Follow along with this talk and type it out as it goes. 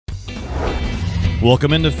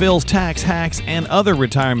Welcome into Phil's Tax Hacks and Other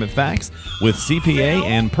Retirement Facts with CPA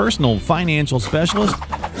and personal financial specialist,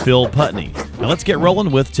 Phil Putney. Now let's get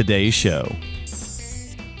rolling with today's show.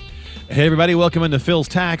 Hey everybody, welcome into Phil's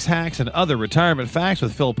Tax Hacks and Other Retirement Facts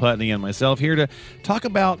with Phil Putney and myself here to talk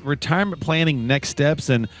about retirement planning next steps.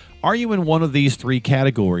 And are you in one of these three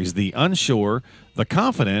categories, the unsure, the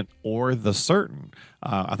confident, or the certain?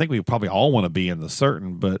 I think we probably all want to be in the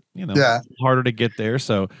certain, but it's harder to get there.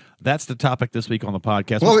 So that's the topic this week on the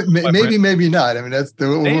podcast. Well, maybe not. I mean,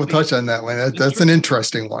 we'll touch on that one. That's an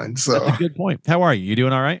interesting one. So that's a good point. How are you? You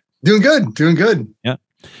doing all right? Doing good. Yeah.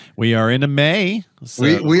 We are into May.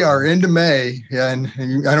 So. We are into May. Yeah. And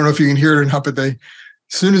I don't know if you can hear it or not, but as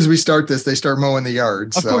soon as we start this, they start mowing the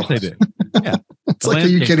yard. Of course they do. Yeah. It's like, are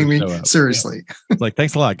you kidding me? Seriously. Yeah. It's like,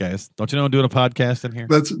 thanks a lot, guys. Don't you know I'm doing a podcast in here?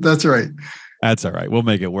 That's right. That's all right. We'll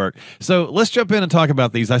make it work. So let's jump in and talk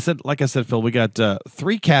about these. Like I said, Phil, we got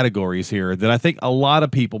three categories here that I think a lot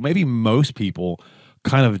of people, maybe most people,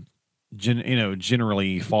 kind of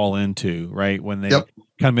generally fall into, right? When they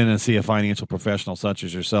come in and see a financial professional such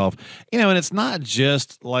as yourself, and it's not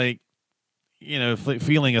just like,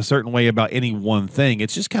 feeling a certain way about any one thing.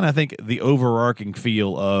 It's just kind of, I think, the overarching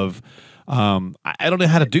feel of, I don't know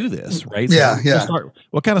how to do this, right? So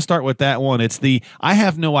we'll kind of start with that one. It's the, I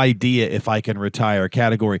have no idea if I can retire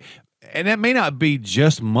category. And that may not be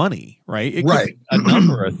just money, right? It could be a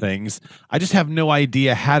number of things. I just have no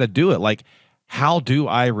idea how to do it. Like, how do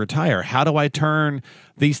I retire? How do I turn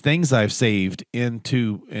these things I've saved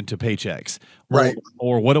into paychecks? Right.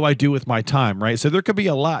 Or what do I do with my time, right? So there could be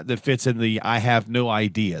a lot that fits in the I have no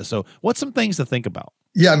idea. So what's some things to think about?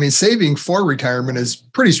 Yeah, I mean, saving for retirement is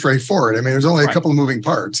pretty straightforward. I mean, there's only a couple of moving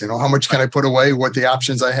parts. How much can I put away? What the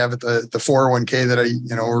options I have at the 401k that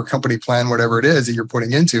I, or company plan, whatever it is that you're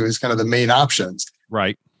putting into is kind of the main options.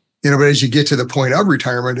 Right. But as you get to the point of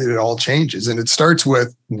retirement, it all changes. And it starts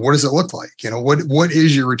with, what does it look like? What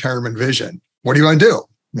is your retirement vision? What do you want to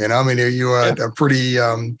do? Are you a pretty,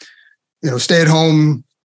 stay at home,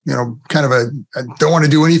 kind of I don't want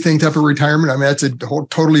to do anything type of retirement. I mean, that's a whole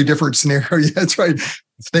totally different scenario. Yeah, that's right.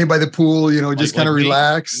 Stay by the pool, just kind of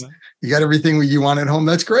relax. You got everything you want at home.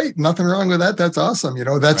 That's great. Nothing wrong with that. That's awesome.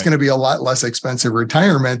 That's going to be a lot less expensive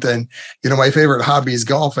retirement than, my favorite hobby is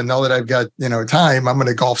golf. And now that I've got, time, I'm going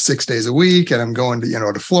to golf 6 days a week and I'm going to,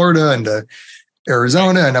 to Florida and to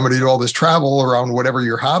Arizona, and I'm going to do all this travel around whatever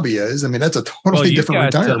your hobby is. I mean, that's a totally different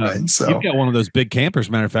retirement. So you've got one of those big campers.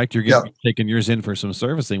 Matter of fact, you're taking yours in for some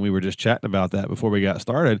servicing. We were just chatting about that before we got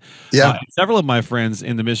started. Yeah. Several of my friends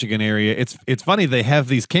in the Michigan area, it's funny. They have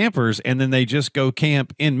these campers and then they just go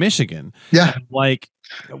camp in Michigan. Yeah. Like,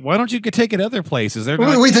 why don't you take it other places?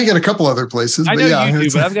 We take it a couple other places. I know you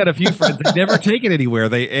do, but I've got a few friends that never take it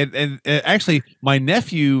anywhere. And actually, my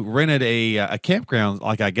nephew rented a campground.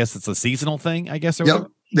 Like, I guess it's a seasonal thing. I guess. Yep.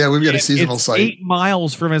 Yeah, we've got a seasonal site 8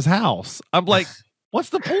 miles from his house. I'm like, what's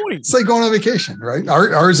the point? It's like going on vacation, right?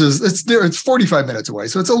 Ours is it's 45 minutes away,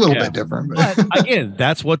 so it's a little bit different. But again,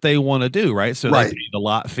 that's what they want to do, right? So they pay the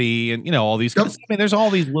lot fee and all these. I mean, there's all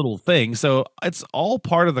these little things. So it's all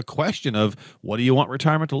part of the question of what do you want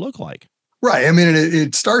retirement to look like? Right. I mean,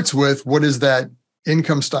 it starts with what is that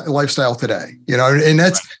income lifestyle today? And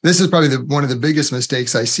this is probably one of the biggest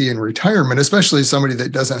mistakes I see in retirement, especially somebody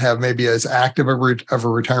that doesn't have maybe as active of a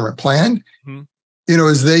retirement plan. Mm-hmm.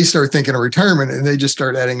 As they start thinking of retirement and they just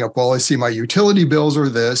start adding up, well, I see my utility bills are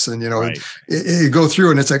this, and, it go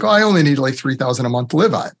through and it's like, oh, I only need like $3,000 a month to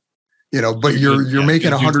live on, but you're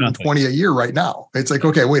making 120 a year right now. It's like,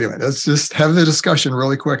 okay, wait a minute. Let's just have the discussion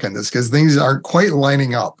really quick on this because things aren't quite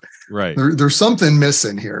lining up. Right. There's something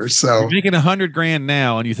missing here. So you're making $100,000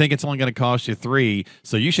 now and you think it's only going to cost you $3 million.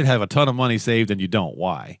 So you should have a ton of money saved and you don't.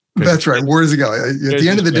 Why? That's right. Where does it go? At the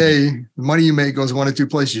end of the day, the money you make goes one of two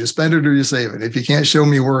places. You spend it or you save it. If you can't show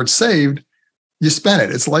me where it's saved, you spend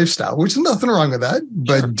it. It's lifestyle, which is nothing wrong with that.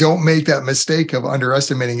 But don't make that mistake of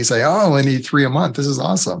underestimating. You say, oh, I only need $3 a month. This is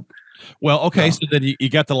awesome. Well, okay. So then you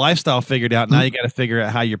got the lifestyle figured out. Now you got to figure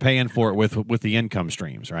out how you're paying for it with the income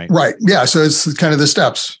streams, right? Right. Yeah. So it's kind of the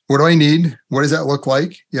steps. What do I need? What does that look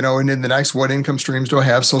like? And then the next, what income streams do I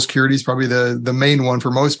have? Social Security is probably the main one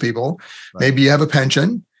for most people. Right. Maybe you have a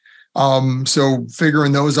pension. So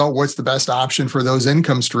figuring those out, what's the best option for those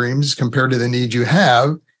income streams compared to the need you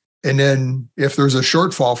have? And then if there's a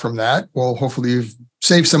shortfall from that, well, hopefully you've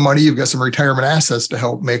saved some money. You've got some retirement assets to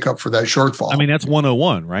help make up for that shortfall. I mean, that's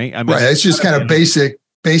 101, right? I mean, right. It's just kind of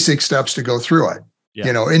basic steps to go through it.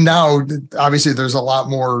 Yeah. And now obviously there's a lot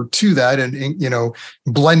more to that and,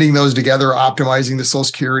 blending those together, optimizing the Social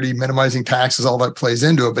Security, minimizing taxes, all that plays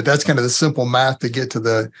into it. But that's kind of the simple math to get to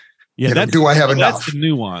the Yeah, do I have enough? That's the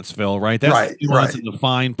nuance, Phil, right? That's the nuance in the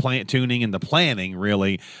fine plant tuning and the planning,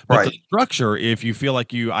 really. But the structure, if you feel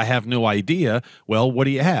like I have no idea, well, what do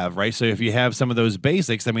you have, right? So if you have some of those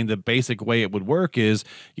basics, I mean, the basic way it would work is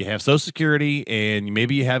you have Social Security and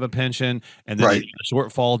maybe you have a pension and then a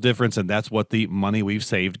shortfall difference, and that's what the money we've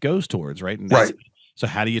saved goes towards, right? And that's, so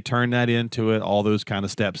how do you turn that into it? All those kind of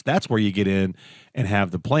steps. That's where you get in and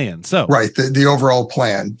have the plan. So the overall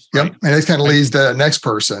plan. Yep. And it kind of leads to the next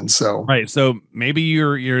person. So so maybe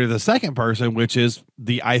you're the second person, which is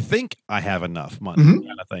the I think I have enough money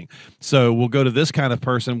kind of thing. So we'll go to this kind of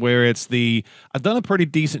person where it's the I've done a pretty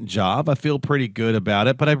decent job. I feel pretty good about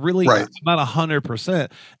it, but I really I'm not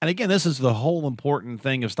 100%. And again, this is the whole important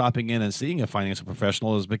thing of stopping in and seeing a financial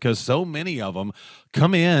professional is because so many of them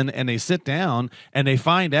come in and they sit down and they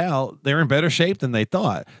find out they're in better shape than they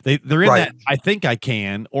thought. They're in that I think I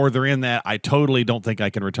can, or they're in that I totally don't think I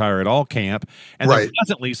can retire at all camp, and they're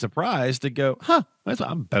pleasantly surprised to go,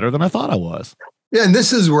 I'm better than I thought I was. Yeah, and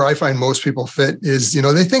this is where I find most people fit is,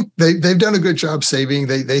 they think they've done a good job saving.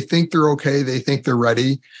 They think they're okay. They think they're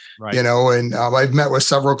ready, and I've met with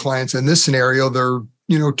several clients in this scenario. They're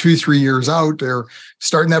 2-3 years out. They're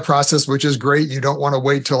starting that process, which is great. You don't want to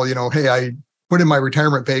wait till, hey, I put in my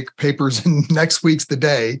retirement papers and next week's the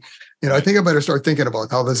day. I think I better start thinking about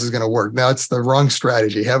how this is going to work. Now, it's the wrong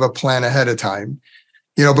strategy. Have a plan ahead of time,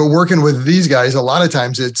 but working with these guys, a lot of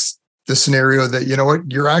times it's the scenario that,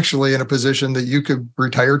 you're actually in a position that you could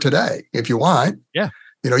retire today if you want. Yeah.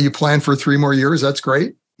 You plan for 3 more years. That's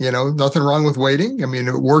great. Nothing wrong with waiting. I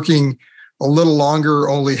mean, working a little longer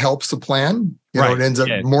only helps the plan. It ends up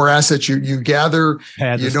more assets you gather.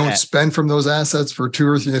 You don't spend from those assets for 2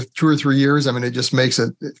 or 3 years. I mean, it just makes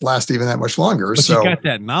it last even that much longer. But you got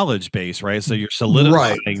that knowledge base, right? So you're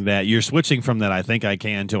solidifying that. You're switching from that I think I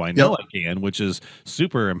can to I know I can, which is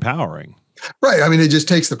super empowering. Right. I mean, it just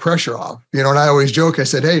takes the pressure off, and I always joke, I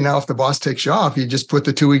said, hey, now if the boss takes you off, you just put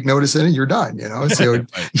the 2-week notice in and you're done, so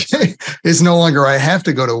it's no longer, I have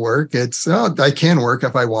to go to work. It's, I can work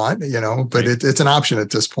if I want, but it's an option at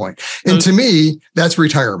this point. And to me, that's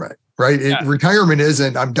retirement, right? Retirement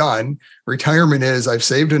isn't, I'm done. Retirement is I've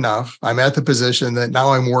saved enough. I'm at the position that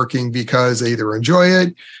now I'm working because I either enjoy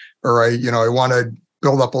it or I want to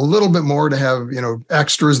build up a little bit more to have,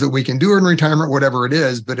 extras that we can do in retirement, whatever it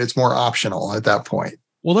is, but it's more optional at that point.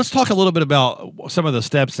 Well, let's talk a little bit about some of the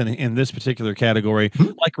steps in this particular category,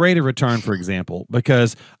 like rate of return, for example,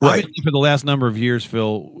 because obviously for the last number of years,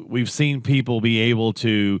 Phil, we've seen people be able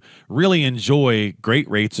to really enjoy great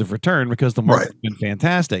rates of return because the market's been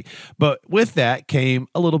fantastic. But with that came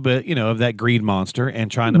a little bit, of that greed monster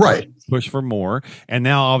and trying to push for more. And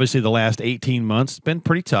now, obviously, the last 18 months has been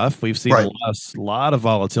pretty tough. We've seen a lot of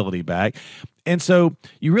volatility back. And so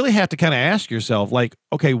you really have to kind of ask yourself, like,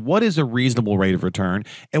 okay, what is a reasonable rate of return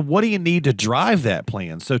and what do you need to drive that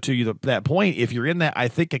plan? So to that point, if you're in that I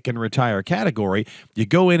think I can retire category, you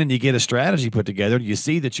go in and you get a strategy put together and you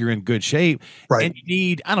see that you're in good shape and you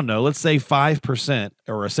need, I don't know, let's say 5%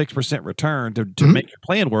 or a 6% return to make your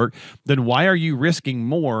plan work, then why are you risking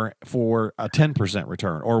more for a 10%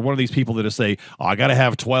 return? Or one of these people that just say, oh, I got to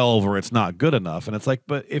have 12 or it's not good enough. And it's like,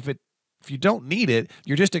 but if you don't need it,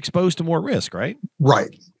 you're just exposed to more risk, right?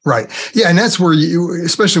 Right. Yeah. And that's where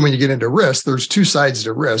especially when you get into risk, there's 2 sides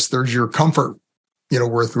to risk. There's your comfort,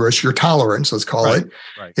 with risk, your tolerance, let's call it.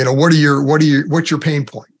 Right. What's your pain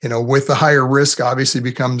point? With the higher risk, obviously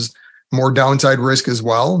becomes more downside risk as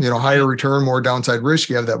well. Higher return, more downside risk.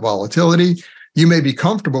 You have that volatility. You may be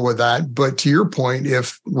comfortable with that, but to your point,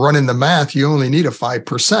 if running the math, you only need a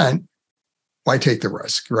 5%. Why take the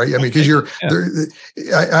risk, right? I mean, because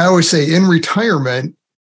I always say in retirement,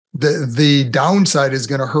 the downside is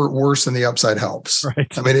going to hurt worse than the upside helps. Right.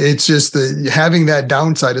 I mean, it's just having that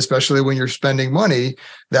downside, especially when you're spending money,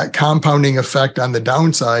 that compounding effect on the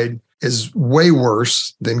downside is way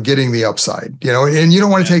worse than getting the upside, and you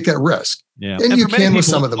don't want to take that risk. Yeah. And you can with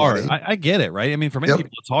some of the money. I get it, right? I mean, for many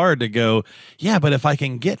people, it's hard to go, but if I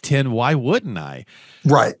can get 10, why wouldn't I?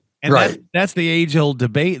 Right. And that's the age-old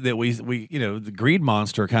debate that we the greed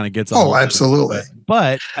monster kind of gets. Oh, absolutely.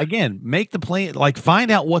 But again, make the plan, like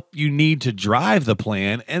find out what you need to drive the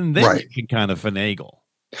plan, and then you can kind of finagle.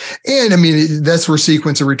 And I mean, that's where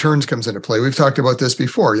sequence of returns comes into play. We've talked about this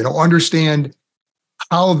before. Understand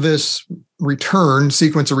how this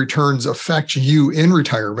sequence of returns affects you in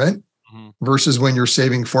retirement versus when you're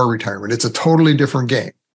saving for retirement. It's a totally different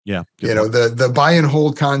game. Yeah. The buy and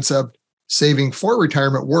hold concept. Saving for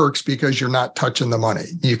retirement works because you're not touching the money.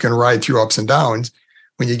 You can ride through ups and downs.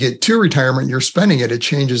 When you get to retirement, you're spending it. It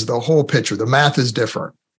changes the whole picture. The math is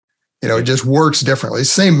different. It just works differently.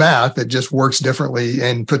 Same math, it just works differently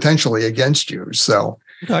and potentially against you. So,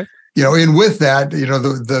 And with that,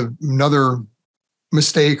 the another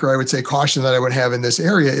mistake, or I would say caution that I would have in this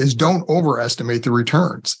area is don't overestimate the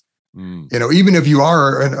returns. Even if you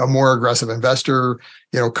are a more aggressive investor,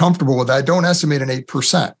 comfortable with that, don't estimate an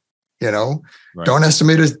 8%, right. Don't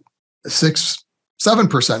estimate a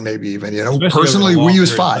 6-7%, maybe even, especially personally, we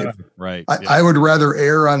use 5. Right. I would rather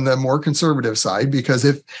err on the more conservative side, because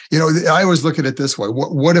if, I always look at it this way.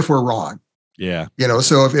 What if we're wrong? Yeah.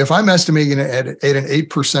 So if I'm estimating it at an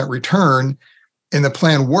 8% return and the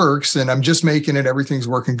plan works and I'm just making it, everything's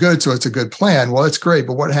working good, so it's a good plan. Well, it's great.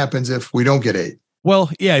 But what happens if we don't get 8?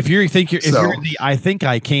 Well, yeah, if you're in the I think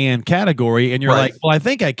I can category and you're right. Like, well, I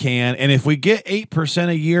think I can. And if we get 8%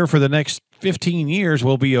 a year for the next 15 years,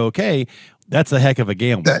 we'll be okay. That's a heck of a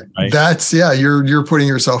gamble. Right? That's you're putting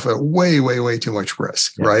yourself at way, way, way too much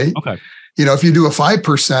risk, right? Okay. If you do a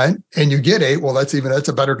 5% and you get 8, well, that's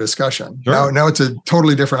a better discussion. Sure. Now it's a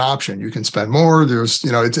totally different option. You can spend more. There's,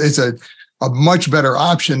 it's a much better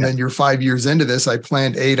option than you're 5 years into this. I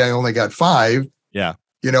planned 8, I only got 5. Yeah.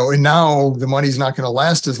 And now the money's not going to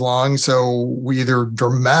last as long. So we either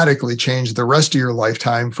dramatically change the rest of your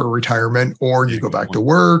lifetime for retirement, or you go back to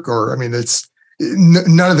work, it's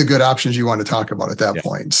none of the good options you want to talk about at that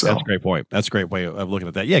point. So that's a great point. That's a great way of looking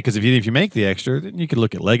at that. Yeah. Because if you make the extra, then you could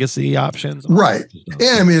look at legacy options. Right.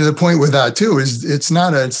 And the point with that too, is it's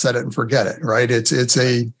not a set it and forget it, right? It's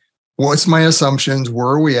what's my assumptions? Where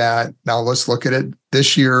are we at? Now let's look at it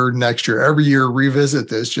this year, next year, every year, revisit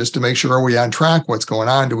this just to make sure, are we on track? What's going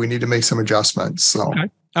on? Do we need to make some adjustments? So, okay.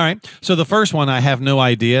 All right. So the first one, I have no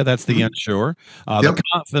idea. That's the unsure. The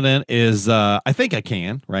confident is, I think I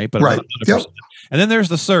can, right? But right. Yep. And then there's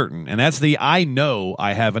the certain, and that's the, I know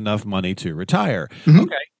I have enough money to retire.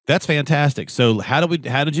 Okay. That's fantastic. So how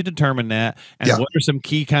did you determine that? And what are some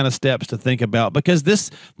key kind of steps to think about? Because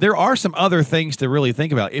there are some other things to really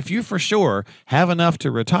think about. If you for sure have enough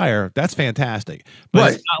to retire, that's fantastic.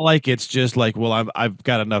 But it's not like it's just like, well, I've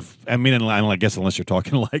got enough. I guess unless you're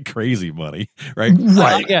talking like crazy money, right?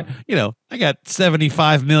 Right. I got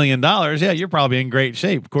 $75 million. Yeah, you're probably in great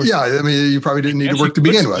shape. Of course. Yeah, you probably didn't need to work to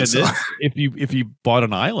begin with. So. If you bought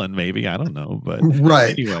an island, maybe, I don't know, but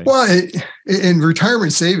right. Anyway. Well, in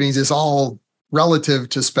retirement savings, it's all relative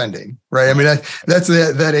to spending, right? That's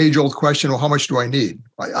that age old question. Well, how much do I need?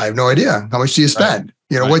 I have no idea. How much do you spend?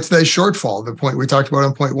 Right. What's that shortfall? The point we talked about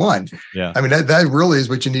on point 1. Yeah. That really is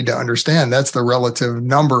what you need to understand. That's the relative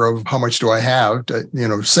number of how much do I have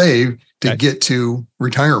to, save to get to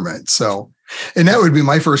retirement. So, and that would be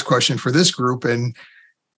my first question for this group. And,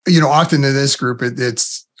 often in this group,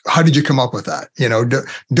 it's how did you come up with that?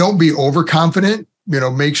 Don't be overconfident.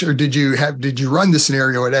 Make sure, did you run the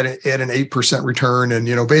scenario at an 8% return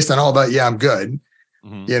and, based on all that, I'm good,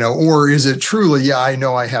 or is it truly, I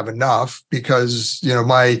know I have enough because,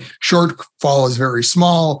 my shortfall is very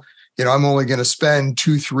small. I'm only going to spend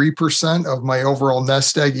 2-3% of my overall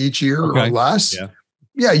nest egg each year or less.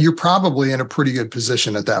 Yeah. You're probably in a pretty good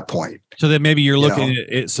position at that point. So then maybe you're looking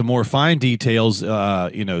at some more fine details,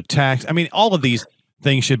 tax. All of these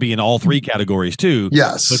things should be in all 3 categories too.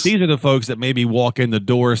 Yes. But these are the folks that maybe walk in the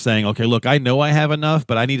door saying, okay, look, I know I have enough,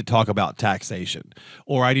 but I need to talk about taxation,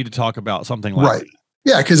 or I need to talk about something like that.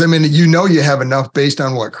 Yeah. Because you have enough based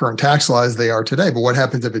on what current tax laws they are today. But what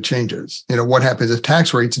happens if it changes? What happens if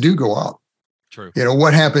tax rates do go up? True.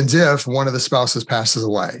 What happens if one of the spouses passes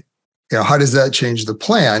away? How does that change the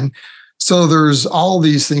plan? So there's all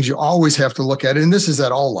these things you always have to look at. And this is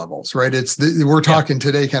at all levels, right? We're talking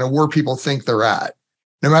today kind of where people think they're at.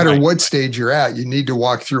 No matter what stage you're at, you need to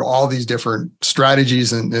walk through all these different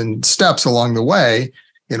strategies and steps along the way.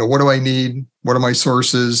 What do I need? What are my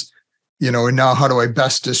sources? And now how do I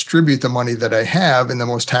best distribute the money that I have in the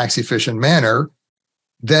most tax efficient manner?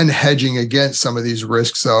 Then hedging against some of these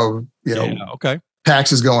risks of,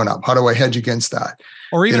 taxes going up. How do I hedge against that?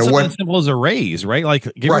 Or even something as simple as a raise, right? Like,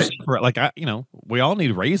 we all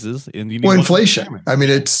need raises. And inflation.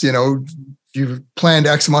 It's, you've planned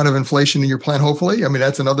X amount of inflation in your plan, hopefully.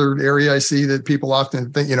 That's another area I see that people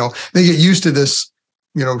often think, they get used to this,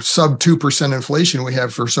 sub 2% inflation we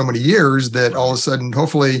have for so many years that all of a sudden,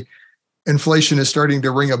 hopefully, inflation is starting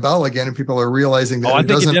to ring a bell again, and people are realizing that it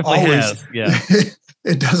doesn't always.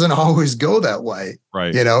 It doesn't always go that way,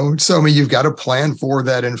 right? So you've got to plan for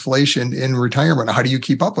that inflation in retirement. How do you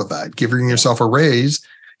keep up with that? Giving yourself a raise,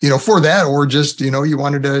 for that, or just you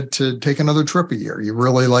wanted to take another trip a year. You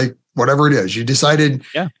really like whatever it is. You decided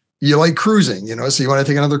you like cruising, so you want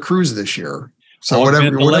to take another cruise this year. So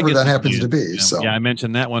whatever that happens to be. So I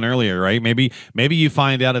mentioned that one earlier, right? Maybe you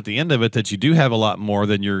find out at the end of it that you do have a lot more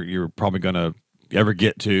than you're probably going to ever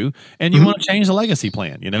get to, and you want to change the legacy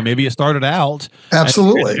plan. Maybe it started out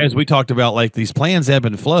absolutely as we talked about, like these plans ebb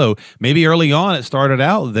and flow. Maybe early on it started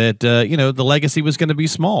out that the legacy was going to be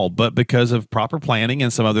small, but because of proper planning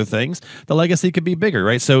and some other things, the legacy could be bigger,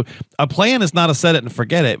 right? So a plan is not a set it and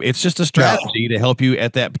forget it. It's just a strategy to help you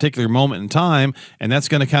at that particular moment in time, and that's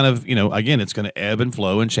going to kind of again, it's going to ebb and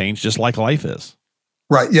flow and change just like life is.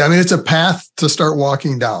 Right. Yeah. I mean, it's a path to start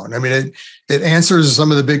walking down. I mean, it answers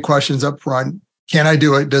some of the big questions up front. Can I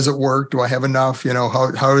do it? Does it work? Do I have enough?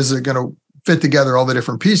 How is it going to fit together all the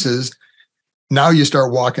different pieces? Now you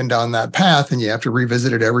start walking down that path, and you have to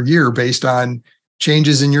revisit it every year based on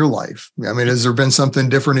changes in your life. I mean, has there been something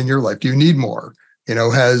different in your life? Do you need more?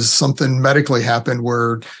 Has something medically happened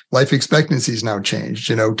where life expectancy is now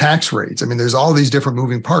changed? Tax rates. I mean, there's all these different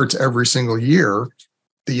moving parts every single year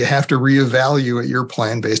that you have to reevaluate your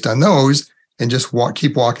plan based on those, and just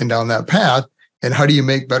keep walking down that path. And how do you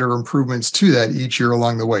make better improvements to that each year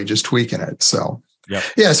along the way, just tweaking it? So,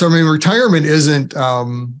 yeah. So, I mean, retirement isn't,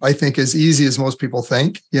 I think, as easy as most people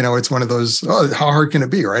think. It's one of those, how hard can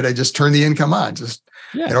it be, right? I just turn the income on, just,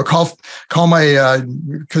 call my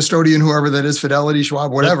custodian, whoever that is, Fidelity,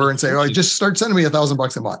 Schwab, whatever, and say, just start sending me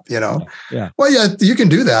 $1,000 a month, Yeah. Well, yeah, you can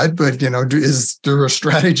do that, but, is there a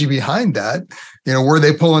strategy behind that? Where are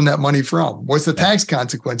they pulling that money from? What's the tax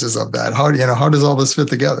consequences of that? How does all this fit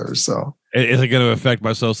together? So, is it going to affect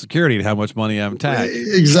my Social Security and how much money I'm taxed?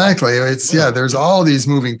 Exactly. There's all these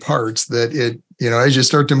moving parts that as you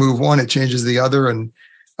start to move one, it changes the other. And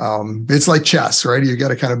it's like chess, right? You got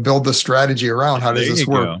to kind of build the strategy around how does this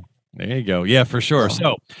work. There you go. Yeah, for sure.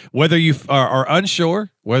 So whether you are unsure,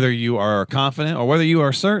 whether you are confident, or whether you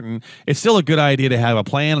are certain, it's still a good idea to have a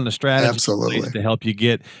plan and a strategy in place to help you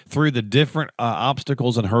get through the different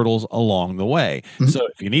obstacles and hurdles along the way. So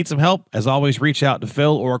if you need some help, as always, reach out to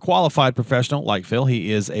Phil or a qualified professional like Phil.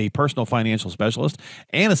 He is a personal financial specialist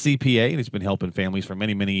and a CPA, and he's been helping families for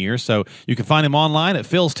many, many years. So you can find him online at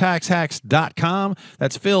philstaxhacks.com.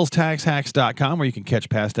 That's philstaxhacks.com, where you can catch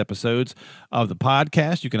past episodes of the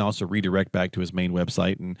podcast. You can also redirect back to his main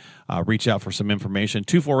website and reach out for some information.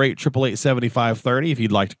 248-888-7530 if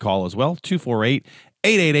you'd like to call as well.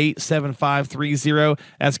 248-888-7530.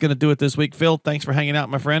 That's going to do it this week. Phil, thanks for hanging out,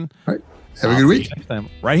 my friend. All right. Have a good week. Next time,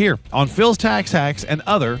 right here on Phil's Tax Hacks and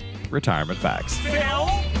Other Retirement Facts.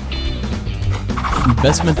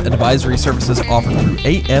 Investment advisory services offered through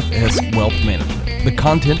AFS Wealth Management. The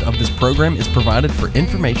content of this program is provided for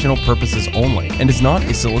informational purposes only and is not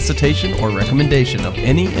a solicitation or recommendation of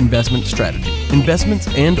any investment strategy. Investments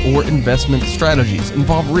and/or investment strategies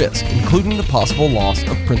involve risk, including the possible loss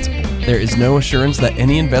of principal. There is no assurance that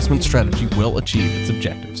any investment strategy will achieve its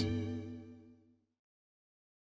objectives.